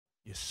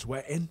You're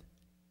sweating?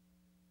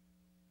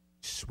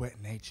 You're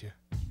sweating, ain't you?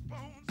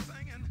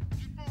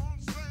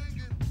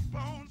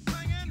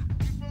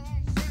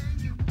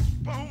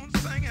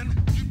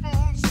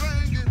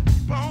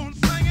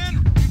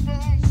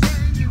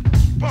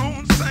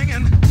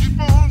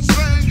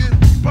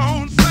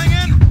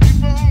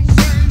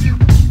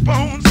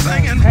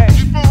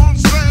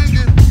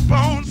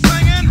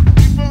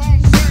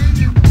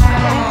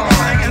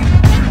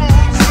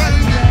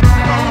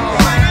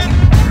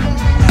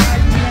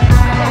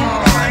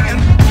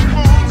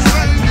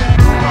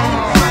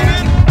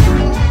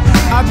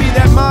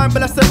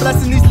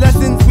 Blessing these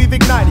lessons we've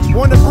ignited.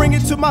 Wanna bring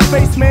it to my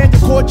face, man?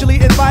 You're cordially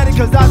invited,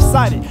 cause I've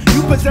cited.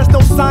 You possess no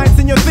science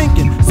in your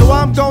thinking, so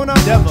I'm gonna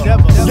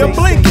You're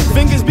blinking,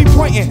 fingers be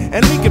pointing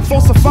and leaking,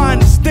 falsifying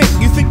the stink.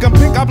 You think I'm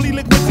pink, I bleed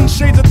liquids in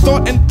shades of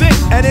thought and think.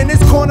 And in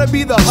this corner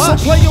be the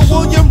hush. So play your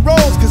William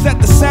Rhodes, cause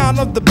at the sound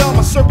of the bell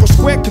my circle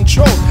square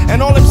control.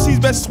 And all MCs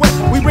best sweat,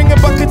 we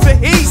bringin' buckets of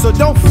heat. So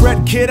don't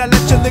fret, kid, I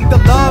let you lick the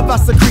love I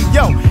secrete.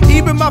 Yo,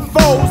 even my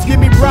foes give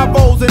me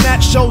bravos, and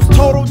that shows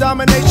total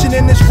domination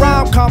in this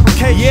rhyme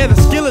complication. Yeah, the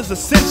skill is a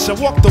cinch. I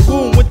walk the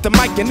womb with the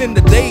mic, and in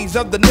the days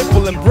of the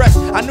nipple and breast,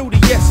 I knew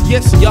the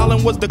yes,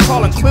 y'allin' was the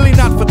callin', clearly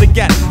not for the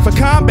gat. For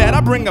combat,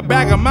 I bring a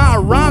bag of my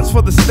rhymes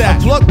for the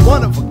stack. I pluck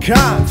one of a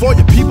kind, for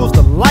your people's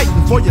delight,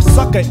 and for your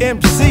sucker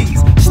MCs.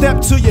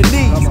 Step to your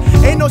knees.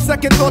 Ain't no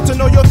second thought to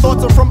know your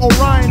thoughts are from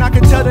Orion. I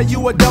can tell that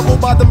you a devil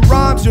by them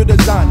rhymes you're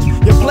designing.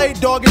 You play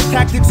doggish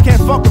tactics,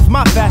 can't fuck with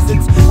my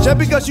facets. Just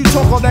because you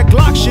talk all that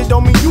Glock shit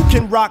don't mean you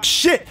can rock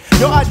shit.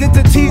 Your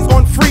identity's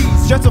on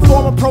freeze, just a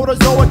former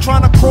protozoa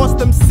trying to cross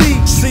them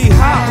seas. See,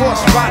 high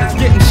horse riders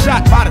getting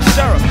shot by the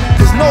sheriff,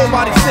 cause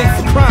nobody's safe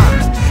for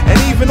crimes. And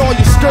even all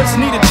your skirts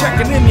needed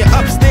checking in your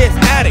upstairs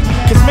attic,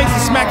 cause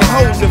Mason smacking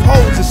hoes if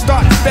hoes is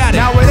starting static.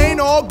 Now it ain't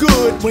all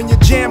good when your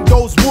jam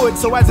goes wood,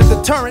 so as a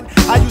deterrent,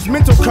 I use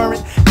mental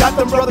current. Got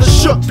them brothers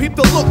shook, peep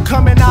the look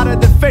coming out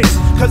of their face,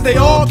 cause they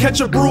all catch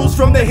a bruise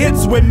from the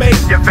hits we make.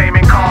 Your fame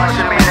and cars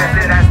should be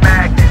listed as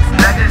magnets.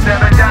 Legends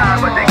never die,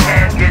 but they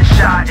can get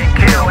shot and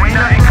killed. Ain't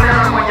nothing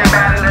clearer when you're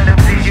battling them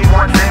seas you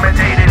once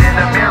imitated in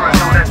the mirror.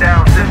 So the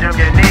Down syndrome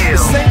you kneel. The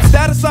same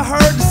status I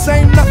heard, the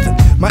same nothing.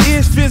 My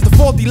ears fears the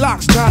faulty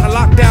locks, trying to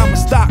lock down my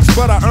stocks.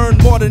 But I earn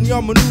more than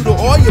your menudo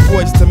or your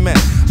boys to men.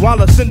 While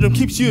the syndrome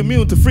keeps you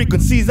immune to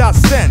frequencies I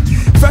send.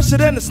 Fresher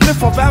than the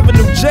sniff of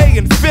Avenue J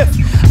and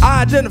 5th.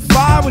 I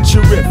identify with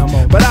your riff,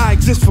 but I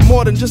exist for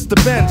more than just the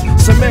bend.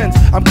 Some ends,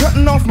 I'm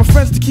cutting off my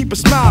friends to keep a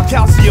smile,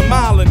 calcium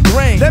mile and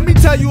grain. Let me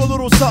tell you a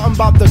little something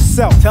about the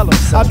self. Tell them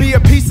so. I be a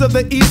piece of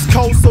the East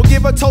Coast, so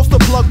give a toast to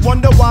plug.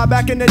 Wonder why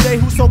back in the day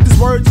who soaked his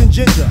words in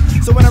ginger.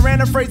 So when I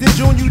ran a phrase in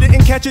June, you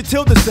didn't catch it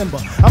till December.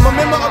 I'm a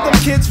member of them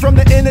kids from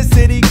the inner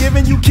city,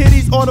 giving you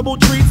kiddies audible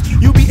treats.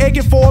 You be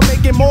aching for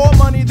making more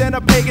money than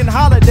a pagan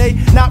holiday.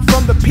 Not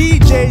from the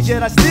PJs,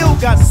 yet I still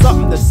got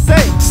something to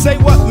say. Say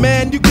what,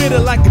 man? You get it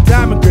like a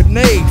diamond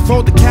grenade.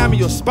 Fold the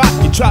cameo spot,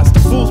 you trotz the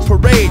fool's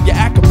parade. Your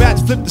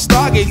acrobats flip the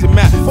stargazing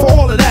map. For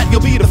all of that,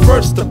 you'll be the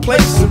first to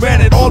place. And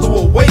ran it all to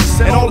a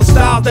waste. And all the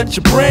styles that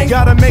you bring,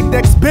 gotta make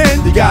next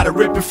bend. You gotta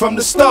rip it from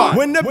the start.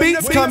 When the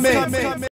beats come in.